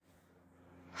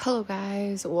Hello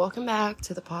guys, welcome back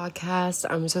to the podcast.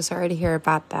 I'm so sorry to hear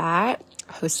about that.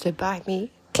 Hosted by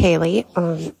me,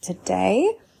 Kaylee.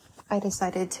 Today, I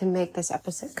decided to make this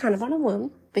episode kind of on a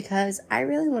whim because I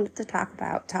really wanted to talk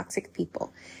about toxic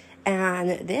people.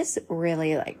 And this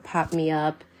really popped me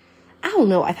up. I don't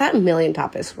know, I've had a million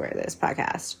topics for this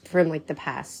podcast from the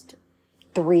past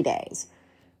 3 days.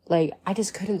 I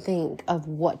just couldn't think of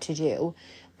what to do.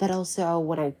 But also,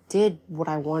 when I did what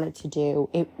I wanted to do,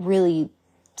 it really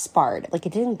sparred. It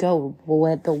didn't go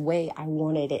the way I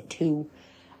wanted it to.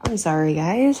 I'm sorry,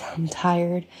 guys. I'm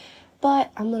tired.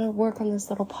 But I'm going to work on this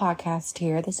little podcast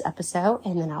here, this episode,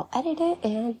 and then I'll edit it,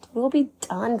 and we'll be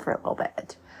done for a little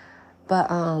bit. But,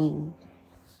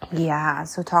 yeah,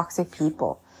 so toxic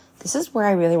people. This is where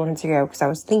I really wanted to go because I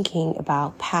was thinking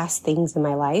about past things in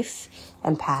my life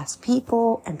and past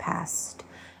people and past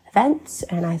events,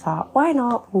 and I thought, why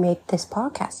not make this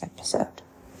podcast episode?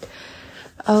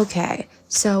 Okay,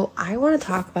 so I want to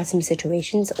talk about some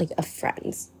situations of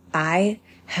friends. I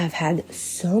have had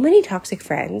so many toxic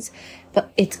friends,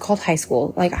 but it's called high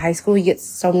school. High school, you get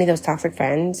so many of those toxic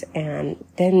friends, and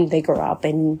then they grow up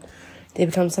and they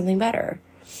become something better.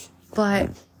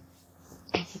 But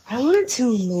I wanted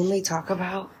to mainly talk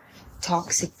about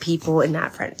toxic people in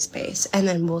that friend space, and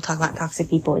then we'll talk about toxic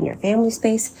people in your family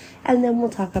space, and then we'll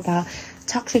talk about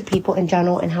toxic people in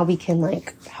general and how we can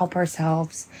help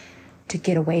ourselves to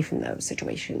get away from those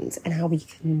situations and how we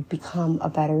can become a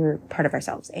better part of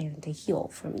ourselves and to heal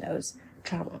from those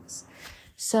traumas.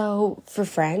 So for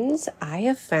friends, I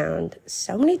have found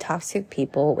so many toxic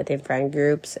people within friend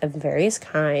groups of various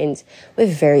kinds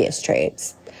with various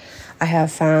traits. I have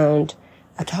found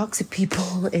toxic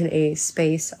people in a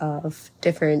space of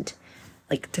different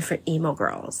emo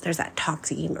girls. There's that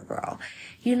toxic emo girl,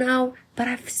 but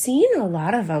I've seen a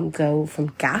lot of them go from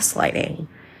gaslighting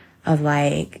of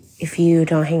if you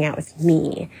don't hang out with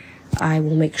me, I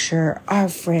will make sure our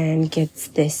friend gets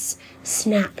this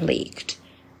snap leaked.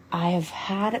 I have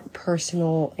had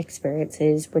personal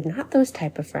experiences with not those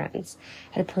type of friends.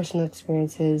 I had personal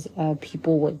experiences of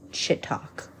people with shit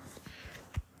talk.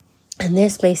 And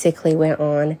this basically went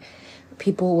on,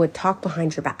 people would talk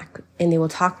behind your back and they will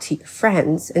talk to your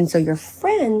friends. And so your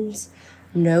friends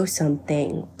know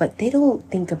something, but they don't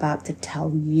think about to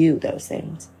tell you those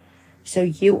things. So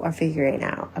you are figuring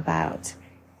out about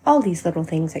all these little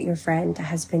things that your friend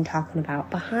has been talking about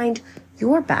behind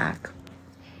your back.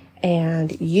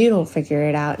 And you don't figure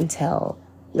it out until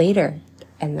later.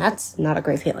 And that's not a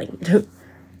great feeling.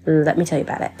 Let me tell you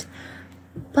about it.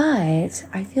 But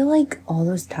I feel all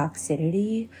those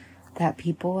toxicity that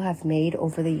people have made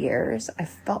over the years, I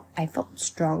felt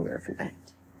stronger from it.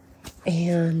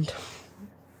 And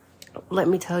let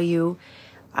me tell you,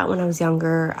 when I was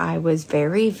younger, I was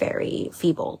very, very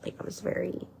feeble. I was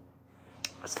very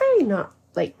not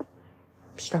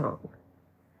strong.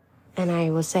 And I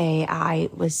will say I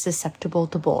was susceptible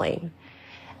to bullying.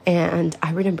 And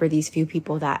I remember these few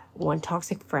people, that one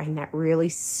toxic friend that really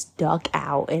stuck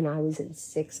out, and I was in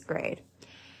 6th grade.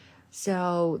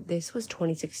 So this was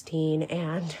 2016,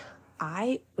 and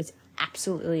I was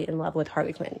absolutely in love with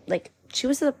Harley Quinn. She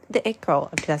was the it girl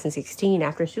of 2016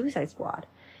 after Suicide Squad.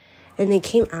 And they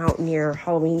came out near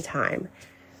Halloween time.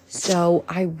 So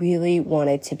I really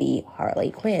wanted to be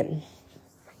Harley Quinn.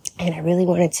 And I really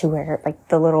wanted to wear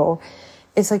the little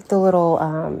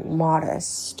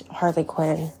modest Harley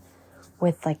Quinn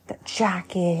with the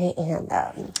jacket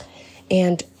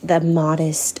and the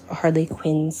modest Harley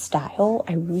Quinn style.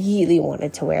 I really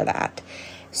wanted to wear that.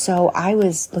 So I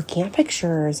was looking at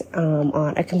pictures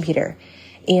on a computer.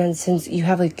 And since you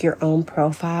have your own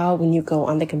profile when you go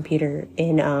on the computer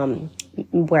in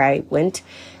where I went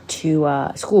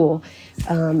to school,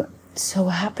 so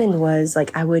what happened was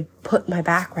I would put my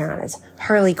background as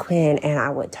Harley Quinn, and I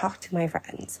would talk to my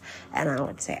friends and I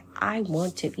would say, I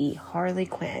want to be Harley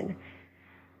Quinn.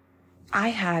 I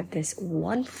had this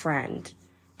one friend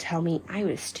tell me I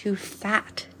was too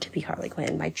fat to be Harley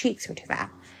Quinn. My cheeks were too fat.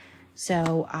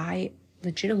 So I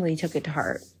legitimately took it to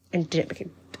heart and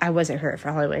I wasn't her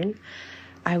for Halloween.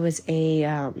 I was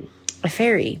a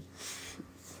fairy,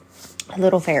 a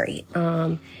little fairy.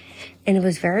 And it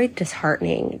was very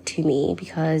disheartening to me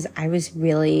because I was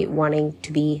really wanting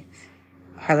to be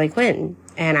Harley Quinn.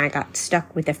 And I got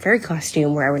stuck with a fairy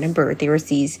costume where I remember it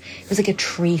was a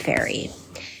tree fairy.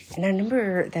 And I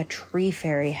remember that tree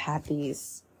fairy had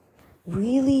these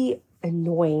really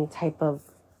annoying type of,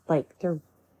 they're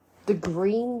the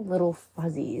green little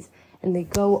fuzzies, and they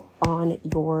go on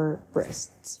your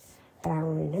wrists. And I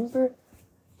remember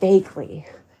vaguely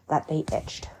that they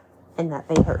itched and that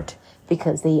they hurt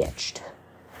because they itched.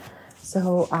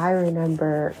 So I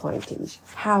remember going to his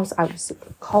house. I was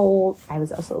super cold. I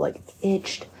was also like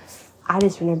itched. I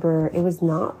just remember it was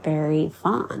not very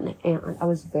fun, and I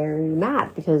was very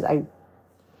mad because I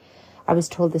was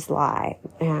told this lie,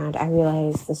 and I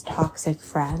realized this toxic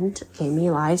friend gave me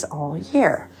lies all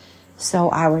year. So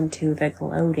I went to the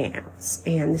glow dance,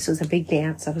 and this was a big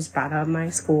dance that was brought out of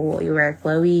my school. You wear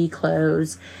glowy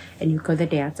clothes, and you go to the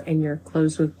dance, and your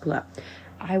clothes would glow.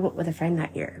 I went with a friend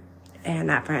that year, and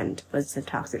that friend was the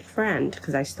toxic friend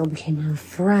because I still became her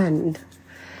friend.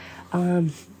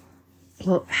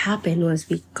 What happened was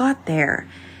we got there,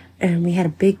 and we had a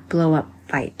big blow-up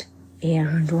fight.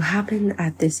 And what happened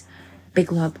at this big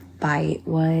blow-up fight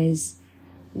was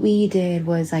we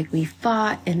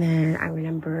fought, and then I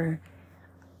remember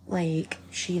like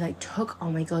she like took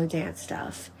all my glow dance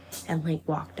stuff and like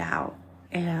walked out.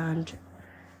 And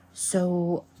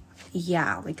so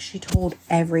yeah, like she told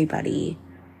everybody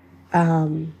that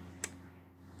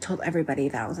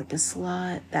I was like a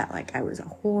slut, that like I was a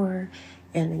whore,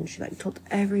 and then she like told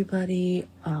everybody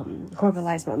horrible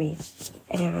lies about me.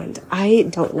 And I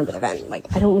don't remember the event.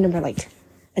 Like I don't remember like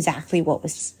exactly what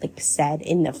was like said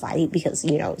in the fight because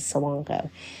it's so long ago.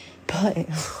 But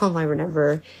all I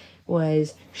remember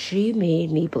was she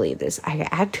made me believe this. I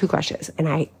had two crushes, and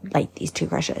I liked these two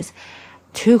crushes.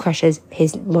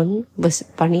 His one was,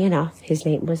 funny enough, his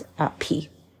name was P.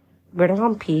 Written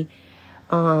on P.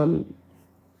 And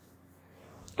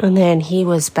then he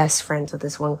was best friends with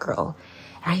this one girl.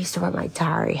 And I used to write my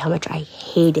diary how much I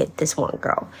hated this one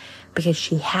girl because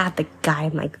she had the guy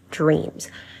of my dreams.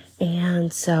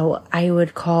 And so I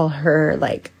would call her,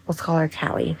 let's call her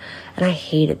Callie. And I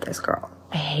hated this girl.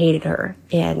 I hated her.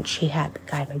 And she had the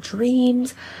guy of my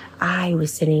dreams. I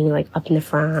was sitting, up in the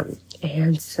front.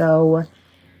 And so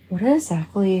what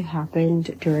exactly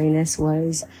happened during this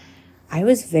was I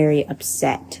was very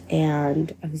upset.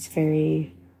 And I was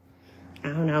very, I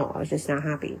don't know, I was just not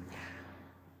happy.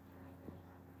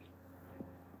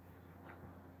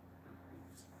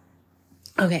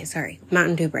 Okay, sorry.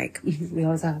 Mountain Dew break. We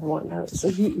always have one of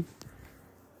those.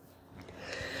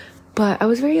 But I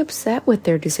was very upset with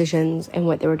their decisions and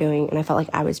what they were doing, and I felt like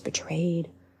I was betrayed.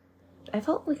 I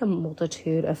felt like a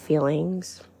multitude of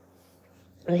feelings.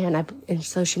 And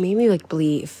so she made me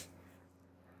believe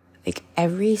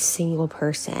every single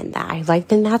person that I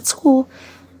liked in that school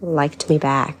liked me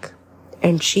back.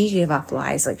 And she gave off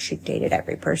lies she dated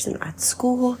every person at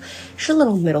school. She's a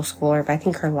little middle schooler, but I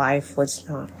think her life was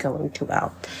not going too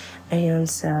well. And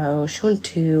so she went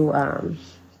to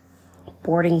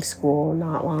boarding school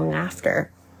not long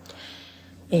after.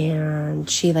 And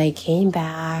she came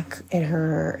back and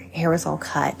her hair was all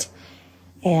cut.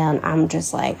 And I'm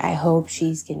just I hope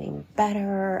she's getting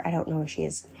better. I don't know where she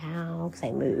is now because I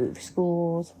moved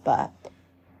schools, but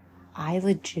I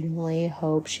legitimately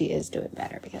hope she is doing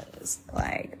better because,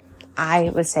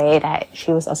 I would say that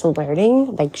she was also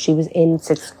learning. She was in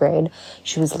 6th grade.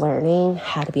 She was learning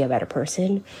how to be a better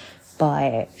person,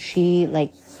 but she,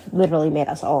 literally made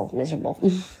us all miserable.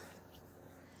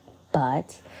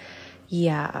 But,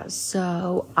 yeah,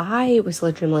 so I was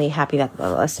legitimately happy that the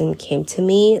lesson came to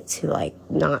me to,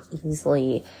 not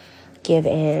easily give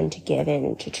in,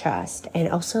 to trust. And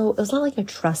also, it was not, a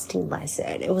trusting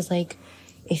lesson. It was,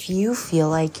 if you feel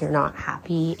like you're not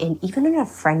happy, and even in a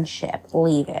friendship,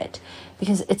 leave it.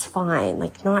 Because it's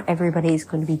fine. Not everybody's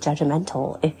going to be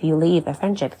judgmental if you leave a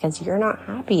friendship because you're not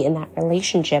happy in that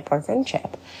relationship or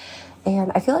friendship.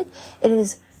 And I feel it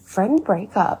is friend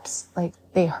breakups.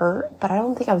 They hurt, but I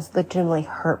don't think I was legitimately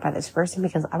hurt by this person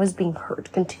because I was being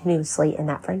hurt continuously in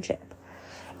that friendship.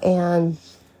 And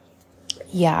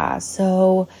yeah,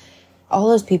 so all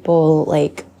those people, they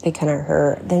kind of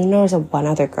hurt. Then there was one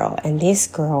other girl, and this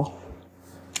girl,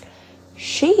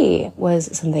 she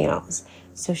was something else.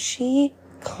 So she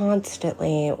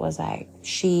constantly was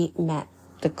she met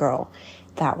the girl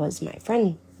that was my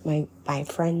friend, my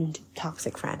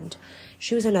toxic friend.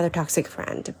 She was another toxic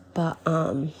friend, but,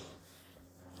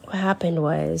 what happened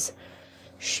was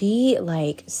she,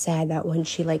 said that when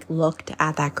she, looked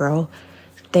at that girl,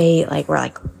 they,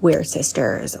 were we're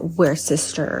sisters, we're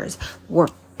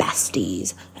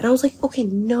besties. And I was okay,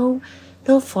 no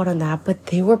fault on that, but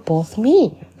they were both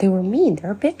mean. They were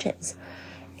bitches.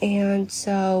 And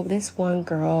so this one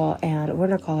girl, and we're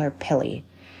gonna call her Pilly,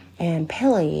 and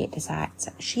Pilly decides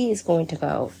she is going to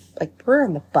go, we're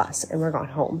on the bus and we're going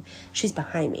home. She's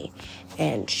behind me,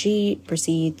 and she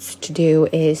proceeds to do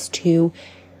is to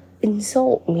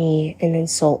insult me and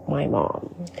insult my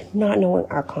mom, not knowing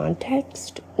our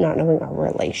context, not knowing our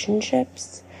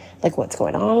relationships, what's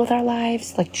going on with our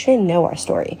lives. She didn't know our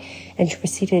story, and she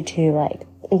proceeded to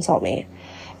insult me.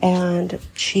 And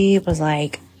she was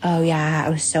oh yeah, I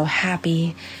was so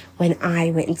happy when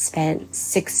I went and spent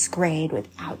 6th grade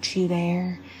without you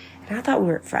there. And I thought we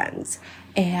were friends.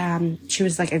 And she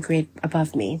was like a grade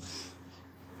above me.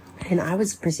 And I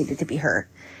was proceeded to be her.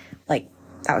 Like,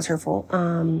 that was her fault.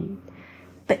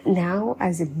 But now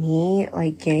as me,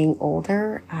 like, getting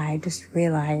older, I just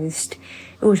realized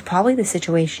it was probably the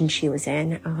situation she was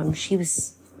in. She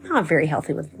was not very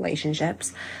healthy with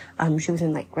relationships. She was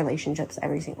in, like, relationships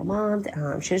every single month.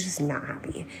 She was just not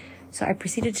happy. So I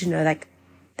proceeded to know, like,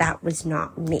 that was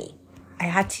not me. I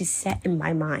had to set in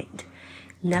my mind,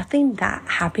 nothing that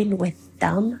happened with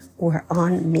them were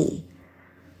on me.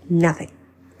 Nothing.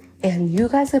 And you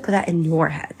guys would put that in your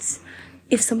heads.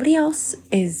 If somebody else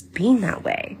is being that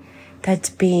way, that's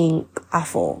being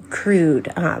awful,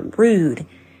 crude, rude,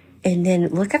 and then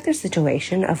look at their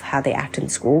situation of how they act in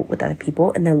school with other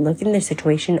people, and then look in their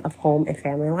situation of home and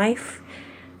family life,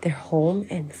 their home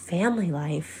and family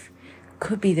life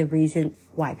could be the reason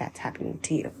why that's happening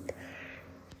to you.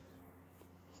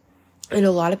 And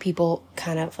a lot of people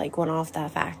kind of like went off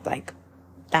that fact, like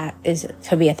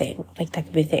could be a thing. Like that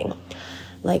could be a thing.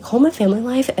 Like home and family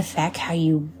life affect how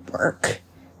you work,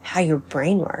 how your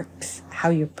brain works, how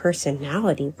your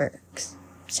personality works.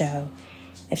 So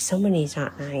if somebody's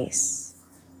not nice,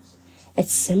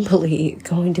 it's simply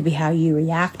going to be how you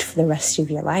react for the rest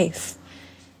of your life.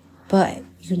 But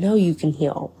you know you can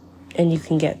heal and you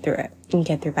can get through it and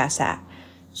get through past that.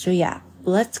 So yeah,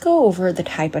 let's go over the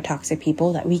type of toxic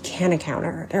people that we can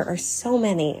encounter. There are so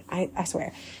many. I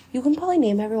swear. You can probably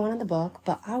name everyone in the book,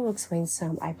 but I will explain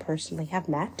some I personally have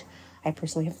met. I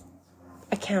personally have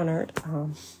encountered.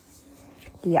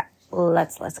 Yeah,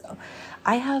 let's go.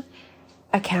 I have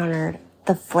encountered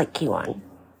the flaky one.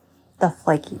 The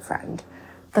flaky friend.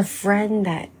 The friend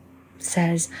that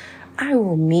says, I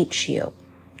will meet you.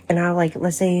 And I like,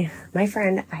 let's say my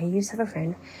friend, I used to have a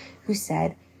friend who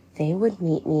said they would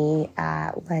meet me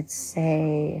at, let's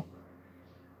say,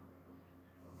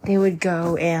 they would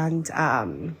go and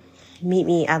meet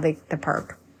me at like the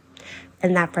park,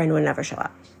 and that friend would never show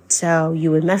up. So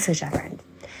you would message that friend.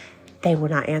 They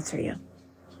would not answer you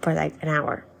for like an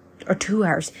hour or 2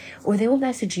 hours, or they will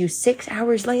message you 6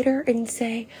 hours later and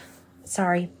say,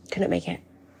 sorry, couldn't make it.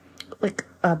 Like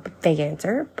a fake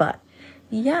answer, but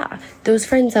yeah, those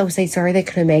friends that would say sorry they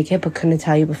couldn't make it but couldn't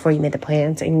tell you before you made the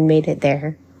plans and you made it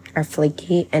there are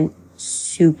flaky and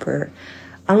super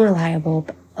unreliable,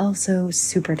 but also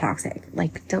super toxic.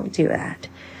 Like, don't do that.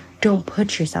 Don't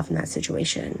put yourself in that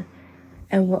situation.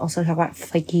 And we'll also talk about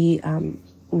flaky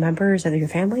members of your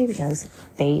family because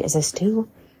they exist too.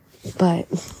 But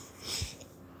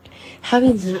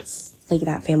having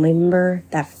that family member,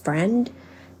 that friend,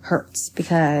 hurts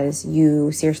because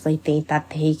you seriously think that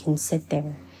they can sit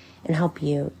there and help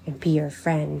you and be your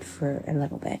friend for a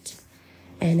little bit.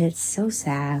 And it's so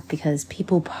sad because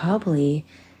they're probably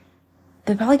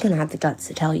gonna have the guts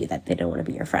to tell you that they don't want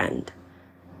to be your friend.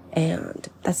 And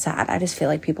that's sad. I just feel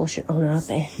like people should own up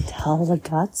and tell the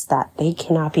guts that they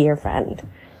cannot be your friend.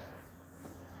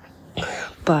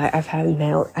 But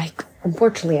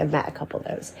unfortunately I've met a couple of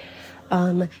those.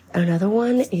 Another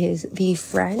one is the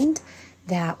friend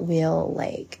that will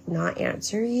not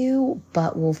answer you,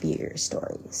 but will view your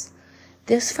stories.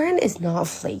 This friend is not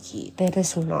flaky. They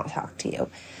just will not talk to you.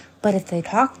 But if they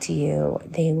talk to you,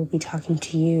 they will be talking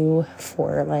to you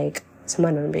for some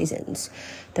unknown reasons.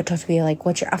 They'll talk to you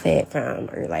what's your outfit from?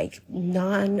 Or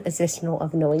non-existential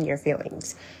of knowing your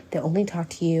feelings. They'll only talk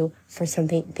to you for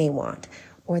something they want.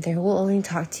 Or they will only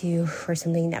talk to you for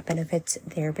something that benefits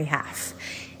their behalf.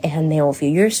 And they will view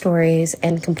your stories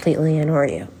and completely ignore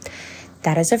you.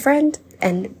 That is a friend,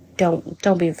 and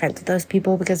don't be friends with those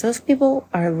people, because those people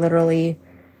are literally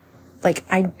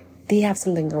they have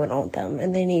something going on with them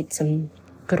and they need some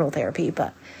good old therapy.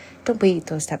 But don't be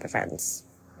those type of friends.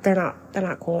 They're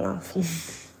not cool enough.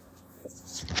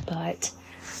 But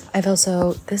I've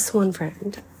also, this one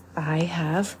friend, I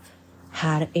have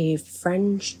had a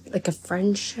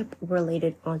friendship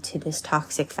related onto this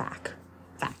toxic fact.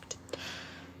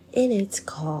 And it's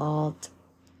called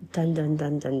dun dun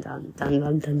dun dun dun dun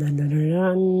dun dun dun dun dun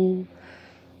dun.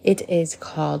 It is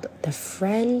called the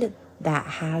friend that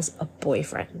has a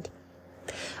boyfriend.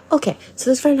 Okay, so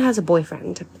this friend has a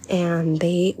boyfriend, and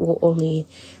they will only,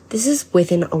 this is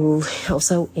within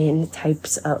also in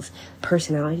types of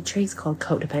personality traits called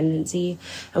codependency.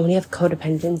 And when you have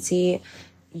codependency,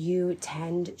 you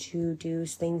tend to do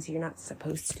things you're not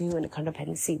supposed to do in a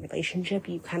codependency relationship.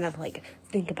 You kind of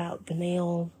think about the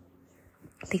male,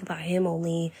 think about him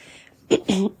only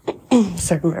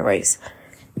certain ways.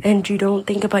 And you don't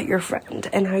think about your friend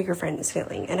and how your friend is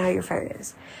feeling and how your friend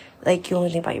is. Like, you only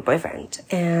think about your boyfriend.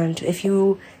 And if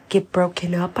you get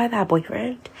broken up by that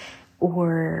boyfriend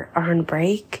or are on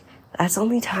break, that's the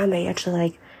only time that you actually,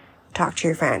 like, talk to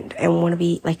your friend and want to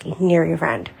be, like, near your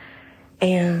friend.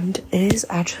 And it is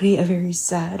actually a very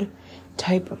sad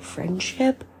type of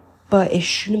friendship, but it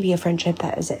shouldn't be a friendship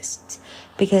that exists.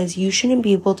 Because you shouldn't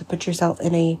be able to put yourself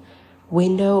in a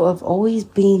window of always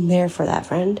being there for that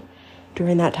friend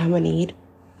during that time of need,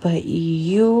 but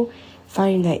you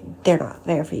find that they're not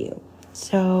there for you.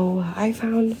 So I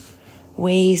found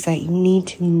ways that you need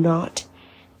to not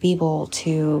be able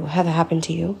to have it happen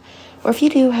to you. Or if you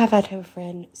do have that type of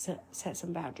friend, set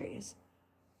some boundaries.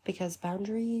 Because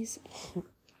boundaries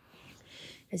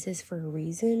exist for a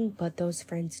reason, but those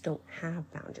friends don't have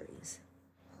boundaries.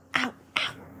 Ow,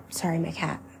 ow. Sorry, my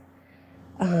cat.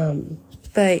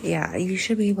 But yeah, you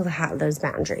should be able to have those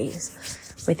boundaries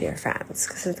with your friends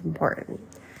because it's important.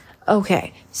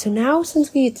 Okay, so now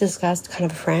since we discussed kind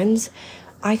of friends,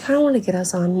 I kind of want to get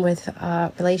us on with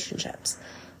relationships,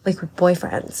 like with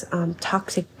boyfriends,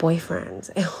 toxic boyfriends.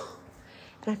 And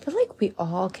I feel like we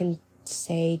all can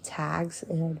say tags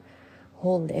and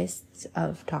whole lists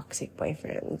of toxic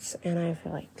boyfriends, and I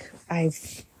feel like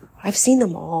I've seen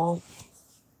them all.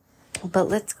 But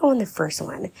let's go on the first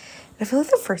one. I feel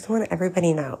like the first one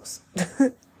everybody knows.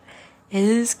 It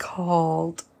is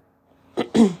called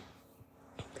dun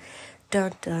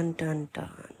dun dun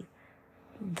dun.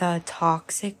 The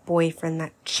toxic boyfriend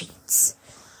that cheats.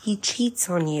 He cheats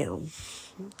on you.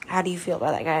 How do you feel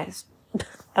about that, guys?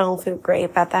 I don't feel great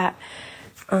about that.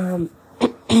 But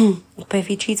if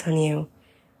he cheats on you,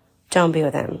 don't be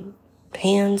with him.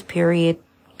 Hands, period.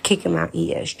 Kick him out.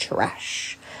 He is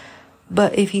trash.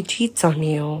 But if he cheats on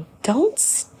you, don't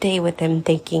stay with him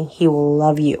thinking he will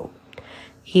love you.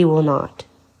 He will not.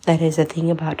 That is the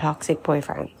thing about toxic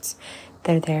boyfriends.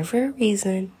 They're there for a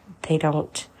reason. They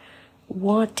don't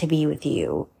want to be with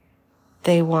you.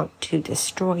 They want to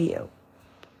destroy you.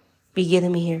 You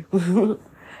getting me here?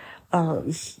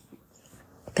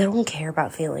 They don't care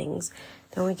about feelings.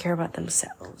 They only care about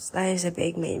themselves. That is a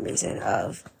big main reason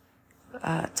of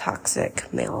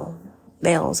toxic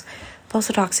males. But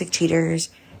also toxic cheaters.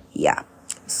 Yeah.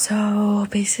 So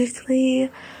basically,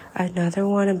 another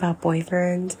one about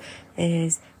boyfriends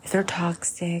is if they're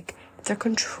toxic, if they're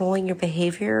controlling your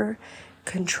behavior,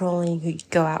 controlling who you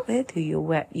go out with, who you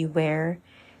wear,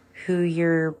 who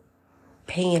you're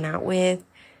hanging out with,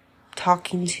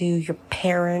 talking to your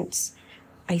parents,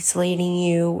 isolating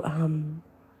you,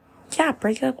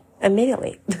 break up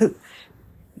immediately.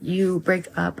 You break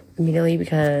up immediately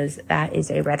because that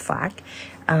is a red flag.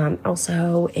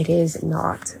 Also, it is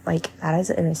not, that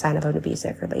is a sign of an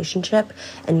abusive relationship,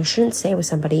 and you shouldn't stay with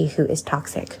somebody who is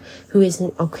toxic, who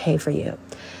isn't okay for you.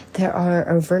 There are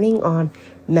a verdict on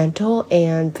mental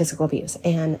and physical abuse,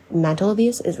 and mental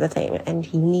abuse is the thing, and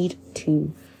you need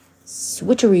to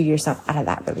switcheroo yourself out of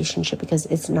that relationship because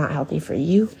it's not healthy for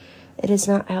you. It is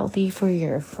not healthy for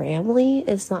your family.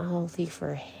 It's not healthy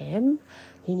for him.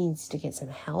 He needs to get some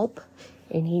help,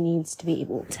 and he needs to be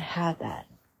able to have that.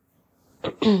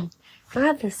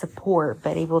 Not the support,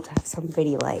 but able to have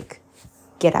somebody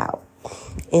get out,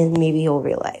 and maybe he'll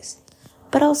realize.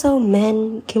 But also,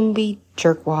 men can be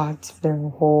jerkwads for their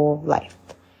whole life.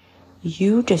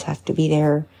 You just have to be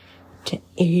there to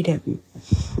aid him.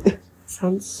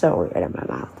 Sounds so weird in my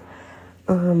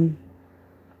mouth.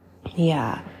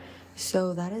 Yeah.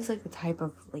 So that is the type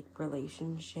of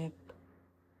relationship.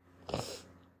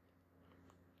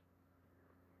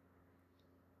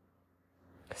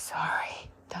 Sorry,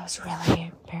 that was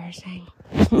really embarrassing.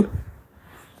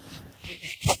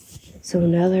 So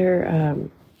another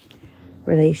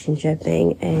relationship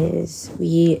thing is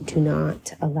we do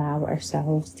not allow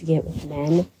ourselves to get with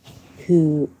men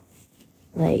who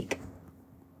they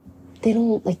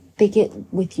get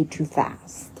with you too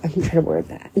fast. I'm trying to word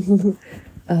that.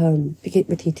 They get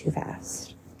with you too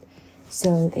fast.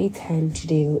 So they tend to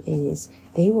do is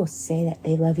they will say that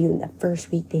they love you in the first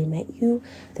week they met you,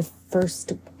 the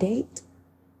first date.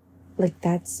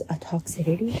 That's a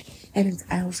toxicity. And it's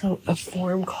also a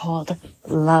form called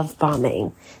love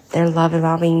bombing. They're love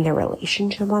bombing their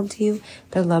relationship onto you.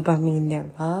 They're love bombing their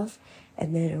love.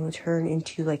 And then it will turn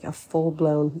into a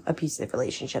full-blown abusive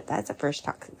relationship. That's a first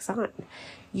toxic sign.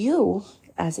 You,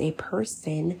 as a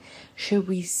person, should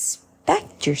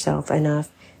respect yourself enough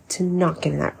to not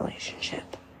get in that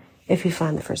relationship if you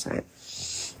find the first sign.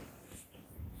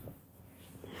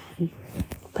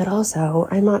 But also,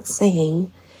 I'm not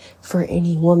saying for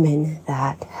any woman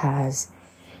that has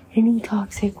any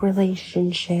toxic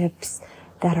relationships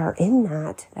that are in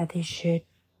that they should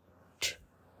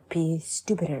be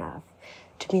stupid enough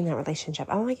to be in that relationship.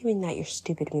 I'm not giving that you're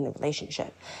stupid to be in the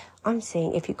relationship. I'm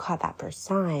saying if you caught that first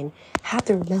sign, have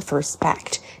enough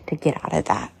respect to get out of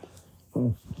that.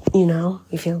 You know?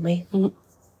 You feel me?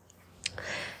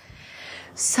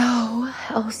 So,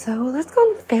 also, let's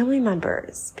go with family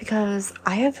members, because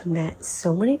I have met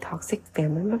so many toxic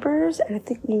family members, and I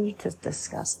think we need to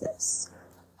discuss this.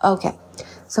 Okay,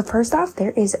 so first off, there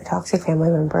is a toxic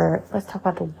family member. Let's talk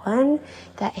about the one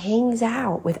that hangs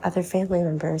out with other family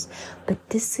members, but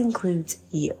this includes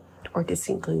you, or this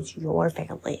includes your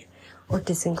family, or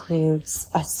this includes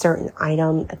a certain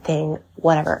item, a thing,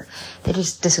 whatever. They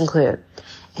just disinclude,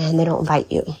 and they don't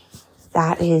invite you.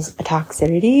 That is a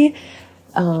toxicity.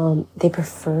 They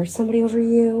prefer somebody over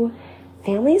you.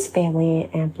 Family is family,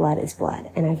 and blood is blood.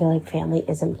 And I feel like family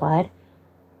isn't blood,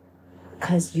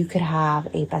 because you could have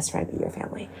a best friend in your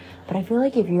family. But I feel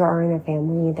like if you are in a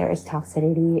family, there is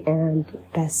toxicity, and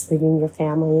best leaving your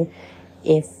family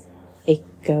if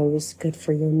it goes good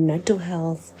for your mental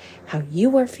health, how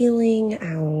you are feeling,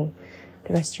 how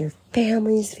the rest of your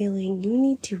family is feeling. You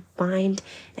need to find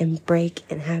and break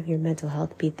and have your mental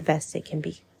health be the best it can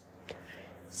be.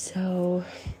 So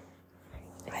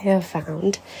I have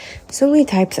found so many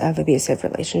types of abusive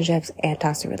relationships and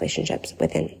toxic relationships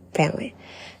within family.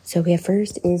 So we have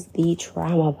first is the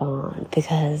trauma bond,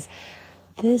 because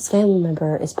this family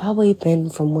member has probably been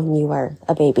from when you were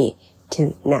a baby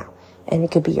to now. And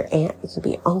it could be your aunt, it could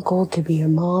be your uncle, it could be your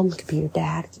mom, it could be your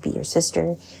dad, it could be your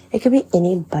sister. It could be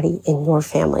anybody in your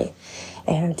family.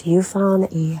 And you found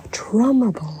a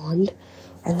trauma bond,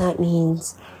 and that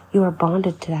means you are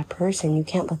bonded to that person. You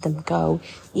can't let them go,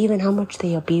 even how much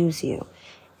they abuse you.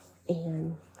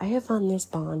 And I have found this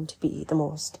bond to be the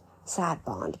most sad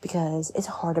bond, because it's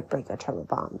hard to break a trauma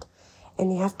bond.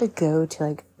 And you have to go to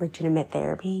like legitimate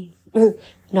therapy.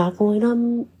 Not going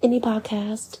on any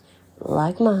podcast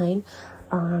like mine.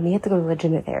 You have to go to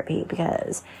legitimate therapy,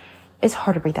 because it's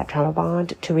hard to break that trauma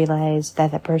bond, to realize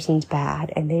that that person's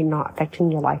bad and they're not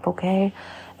affecting your life okay,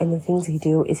 and the things they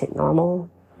do isn't normal,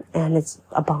 and it's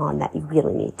a bond that you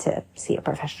really need to see a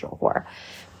professional for.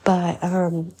 But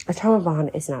a trauma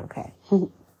bond is not okay.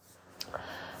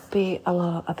 Be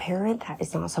a parent that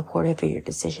is not supportive of your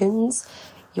decisions,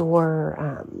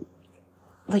 your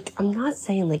I'm not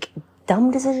saying like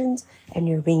dumb decisions and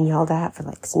you're being yelled at for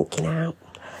like sneaking out.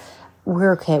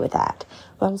 We're okay with that.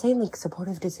 But I'm saying like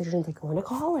supportive decisions, like going to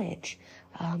college,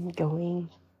 going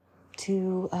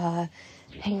to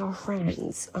hang out with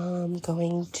friends,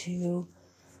 going to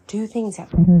do things that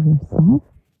better yourself.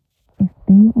 If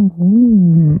they are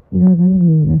limiting that, you're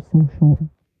limiting your social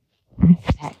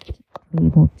aspect to be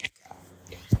able to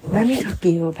grow. Let me talk to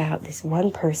you about this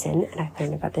one person, and I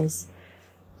learned about this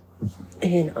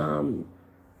in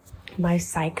my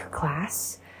psych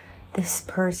class. This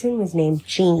person was named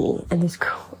Jeannie, and this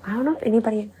girl, I don't know if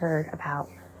anybody heard about,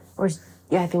 I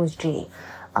think it was Jeannie.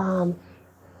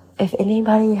 If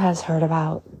anybody has heard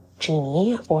about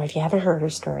Jeannie, or if you haven't heard her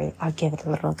story, I'll give it a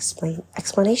little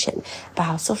explanation about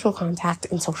how social contact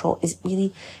and social is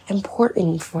really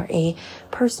important for a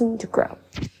person to grow.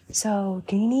 So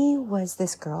Jeannie was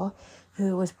this girl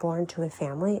who was born to a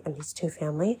family, and these two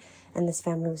family, and this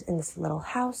family was in this little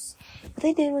house. What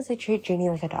they did was they treated Jeannie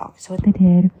like a dog. So what they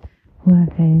did was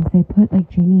they put like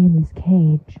Jeannie in this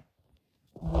cage.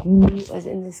 Jeannie was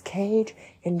in this cage,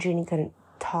 and Jeannie couldn't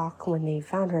talk when they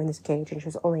found her in this cage, and she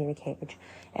was only in a cage,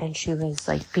 and she was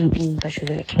like beaten, but she was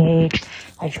in a cage,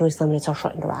 and she was limited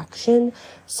social interaction.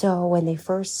 So when they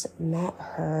first met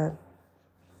her,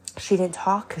 she didn't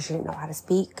talk because she didn't know how to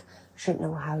speak. She didn't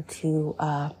know how to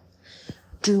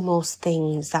do most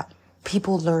things that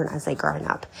people learn as they growing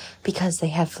up, because they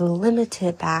have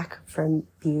limited back from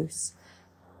abuse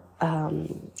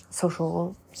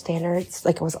social standards.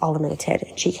 Like, it was all limited,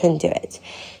 and she couldn't do it.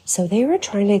 So they were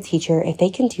trying to teach her, if they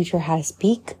can teach her how to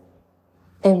speak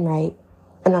and write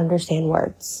and understand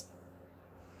words.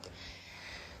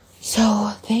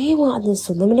 So they went on this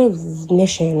limited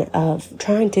mission of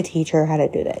trying to teach her how to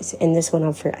do this. And this went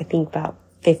on for, I think, about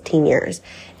 15 years,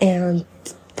 and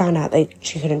found out that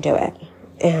she couldn't do it.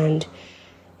 And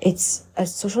it's a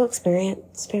social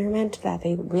experiment that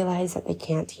they realize that they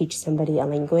can't teach somebody a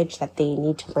language that they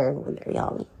need to learn when they're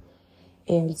young.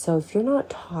 And so if you're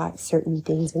not taught certain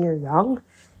things when you're young,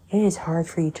 it is hard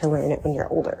for you to learn it when you're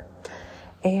older.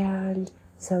 And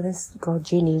so this girl,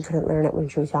 Jeannie, couldn't learn it when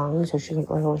she was young, so she couldn't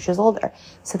learn it when she was older.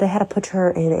 So they had to put her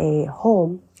in a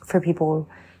home for people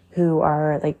who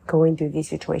are like going through these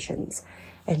situations.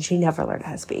 And she never learned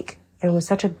how to speak. And it was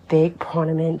such a big,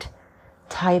 prominent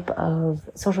type of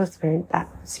social experiment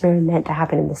that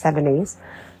happened in the 70s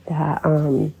that,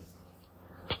 and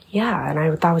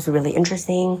I thought it was really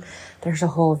interesting. There's a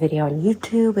whole video on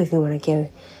YouTube if you want to give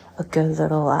a good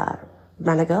little,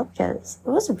 minute ago because it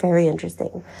was very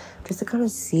interesting just to kind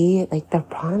of see like the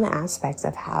prominent aspects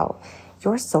of how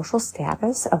your social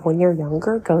status of when you're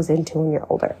younger goes into when you're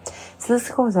older. So this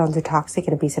goes on to toxic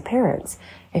and abusive parents.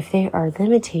 If they are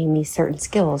limiting these certain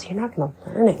skills, you're not going to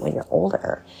learn it when you're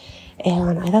older.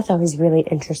 And I thought that was really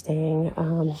interesting,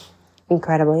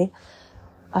 incredibly.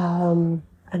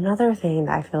 Another thing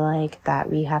that I feel like that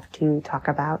we have to talk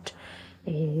about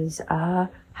is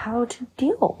how to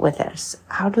deal with this.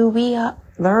 How do we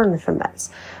learn from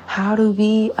this? How do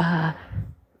we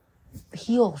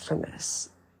heal from this?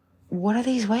 What are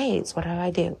these ways? What do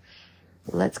I do?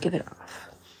 Let's give it off.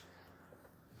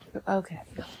 Okay.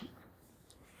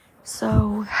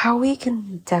 So how we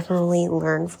can definitely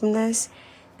learn from this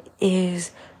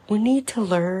is we need to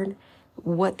learn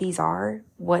what these are,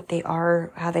 what they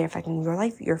are, how they're affecting your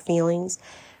life, your feelings,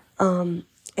 and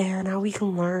how we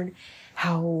can learn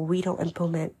how we don't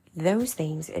implement those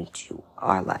things into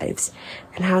our lives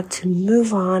and how to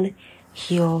move on,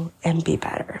 heal, and be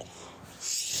better.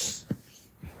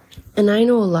 And I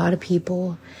know a lot of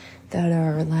people that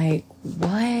are like,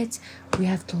 what? We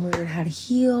have to learn how to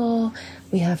heal.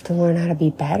 We have to learn how to be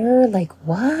better. Like,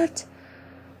 what?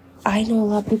 I know a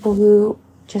lot of people who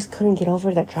just couldn't get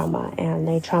over their trauma and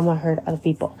they trauma hurt other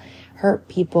people. Hurt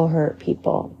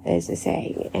people is a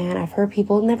saying. And I've heard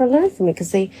people never learn from it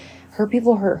because they hurt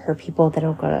people. They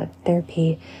don't go to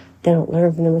therapy. They don't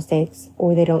learn from their mistakes,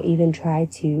 or they don't even try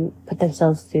to put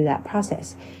themselves through that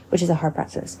process, which is a hard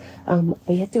process. But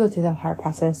you have to go through that hard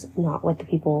process, not with the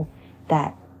people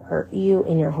that hurt you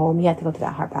in your home. You have to go through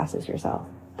that hard process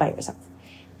by yourself.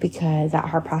 Because that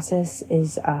hard process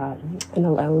is an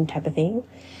alone type of thing.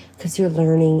 Because you're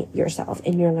learning yourself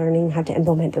and you're learning how to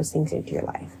implement those things into your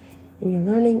life. And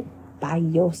you're learning by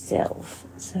yourself.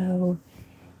 So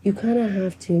you kind of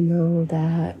have to know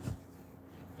that,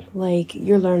 like,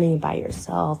 you're learning by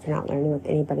yourself. You're not learning with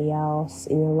anybody else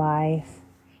in your life.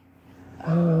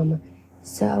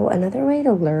 So another way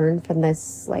to learn from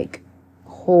this, like,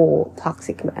 whole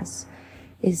toxic mess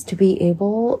is to be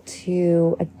able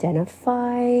to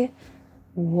identify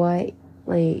what,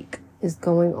 like, is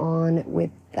going on with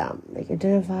them. Like,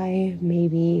 identify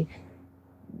maybe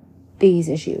these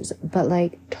issues, but,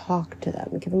 like, talk to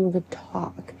them. Give them a good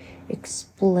talk.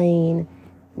 Explain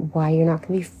why you're not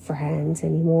going to be friends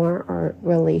anymore or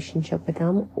relationship with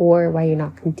them, or why you're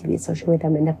not going to be associated with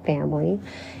them in the family,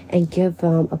 and give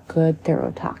them a good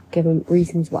thorough talk. Give them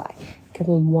reasons why. Give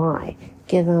them why.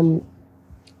 Give them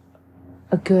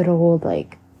a good old,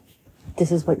 like,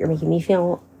 this is what you're making me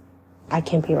feel. I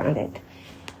can't be around it.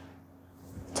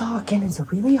 Talking is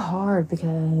really hard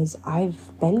because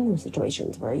I've been in those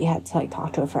situations where you had to, like,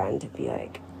 talk to a friend and be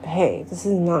like, hey, this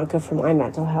is not good for my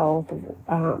mental health.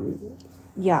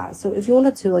 Yeah, so if you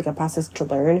wanted to, like, a process to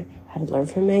learn how to learn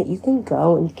from it, you can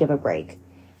go and give a break.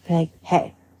 Be like,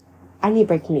 hey, I need a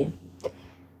break from you.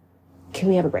 Can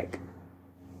we have a break?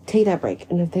 Take that break.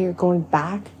 And if they're going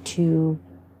back to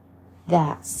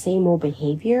that same old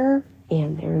behavior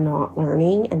and they're not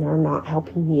learning and they're not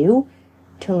helping you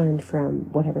to learn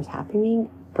from whatever's happening,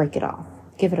 break it off.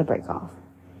 Give it a break off.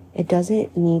 It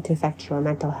doesn't need to affect your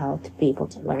mental health to be able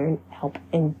to learn, help,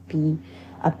 and be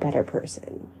a better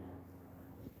person.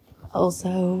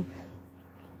 Also,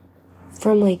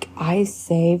 from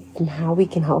how we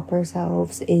can help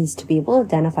ourselves is to be able to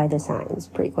identify the signs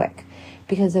pretty quick.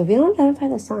 Because if we don't identify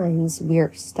the signs,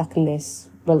 we're stuck in this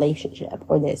relationship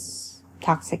or this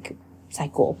toxic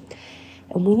cycle.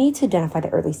 And we need to identify the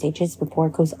early stages before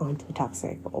it goes on to the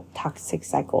toxic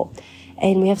cycle.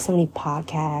 And we have so many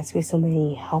podcasts, we have so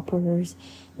many helpers,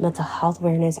 mental health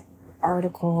awareness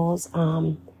articles,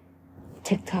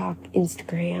 TikTok,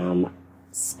 Instagram,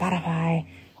 Spotify,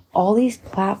 all these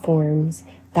platforms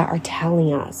that are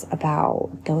telling us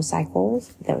about those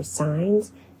cycles, those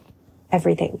signs,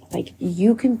 everything. Like,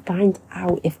 you can find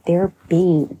out if they're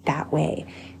being that way.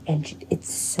 And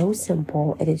it's so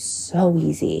simple. It is so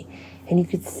easy. And you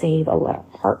could save a lot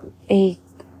of heartache,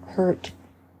 hurt,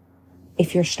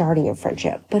 if you're starting a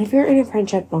friendship. But if you're in a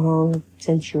friendship long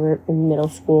since you were in middle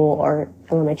school or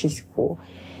elementary school,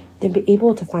 then be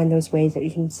able to find those ways that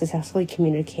you can successfully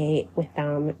communicate with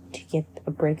them to get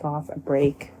a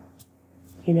break.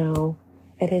 You know,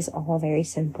 it is all very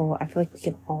simple. I feel like we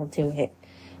can all do it.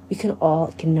 We can all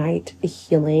ignite the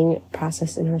healing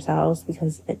process in ourselves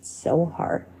because it's so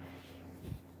hard.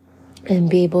 And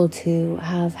be able to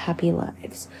have happy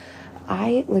lives.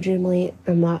 I legitimately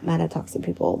am not mad at toxic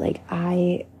people. Like,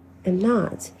 I am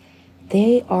not.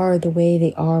 They are the way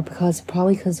they are because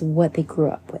of what they grew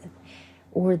up with.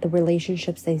 Or the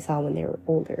relationships they saw when they were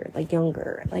older, like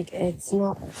younger. Like, it's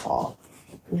not their fault.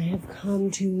 And I have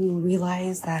come to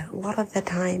realize that a lot of the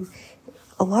time,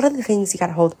 a lot of the things you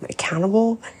gotta hold them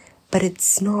accountable, but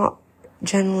it's not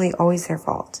generally always their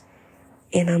fault.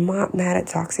 And I'm not mad at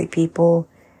toxic people,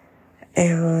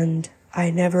 and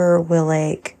I never will,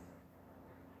 like,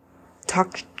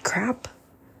 talk crap,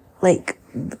 like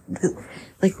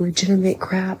legitimate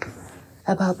crap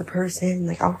about the person.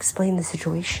 Like, I'll explain the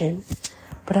situation,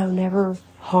 but I'll never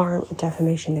harm or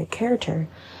defamation their character,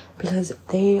 because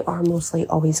they are mostly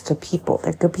always good people.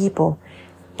 They're good people.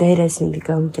 They just need to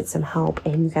go get some help,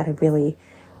 and you gotta really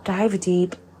dive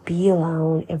deep, be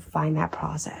alone, and find that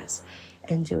process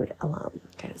and do it alone,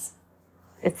 because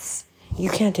you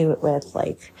can't do it with,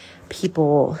 like,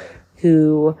 people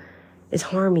who is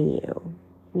harming you.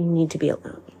 You need to be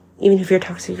alone, even if you're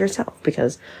toxic yourself,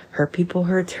 because hurt people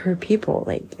hurt people.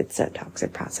 Like, it's a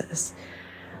toxic process.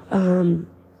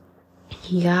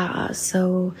 Yeah,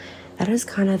 so that is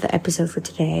kind of the episode for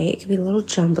today. It can be a little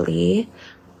jumbly,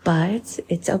 but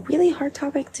it's a really hard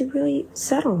topic to really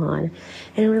settle on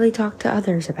and really talk to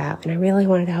others about. And I really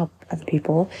wanted to help other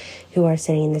people who are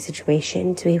sitting in this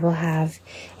situation to be able to have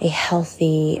a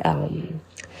healthy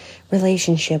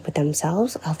relationship with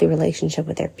themselves, a healthy relationship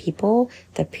with their people,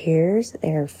 their peers,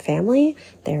 their family,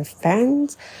 their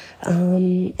friends,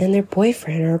 and their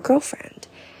boyfriend or girlfriend.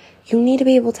 You need to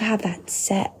be able to have that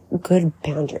set good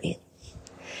boundary.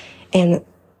 And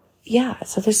yeah,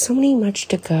 so there's so much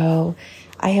to go.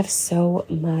 I have so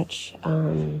much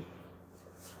more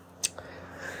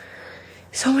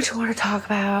to talk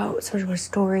about, so much more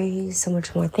stories, so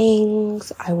much more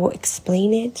things. I will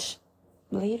explain it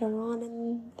later on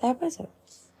in the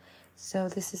episodes. So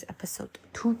this is episode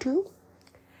 22,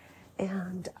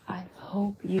 and I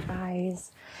hope you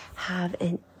guys have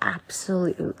an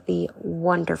absolutely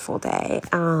wonderful day.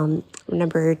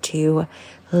 Remember to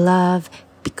love,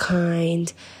 be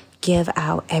kind, give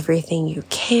out everything you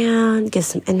can, get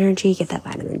some energy, get that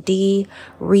vitamin D,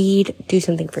 read, do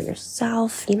something for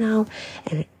yourself, and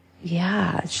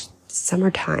yeah, it's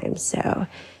summertime. So,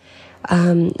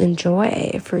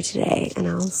 enjoy for today, and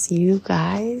I'll see you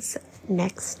guys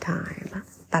next time.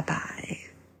 Bye-bye.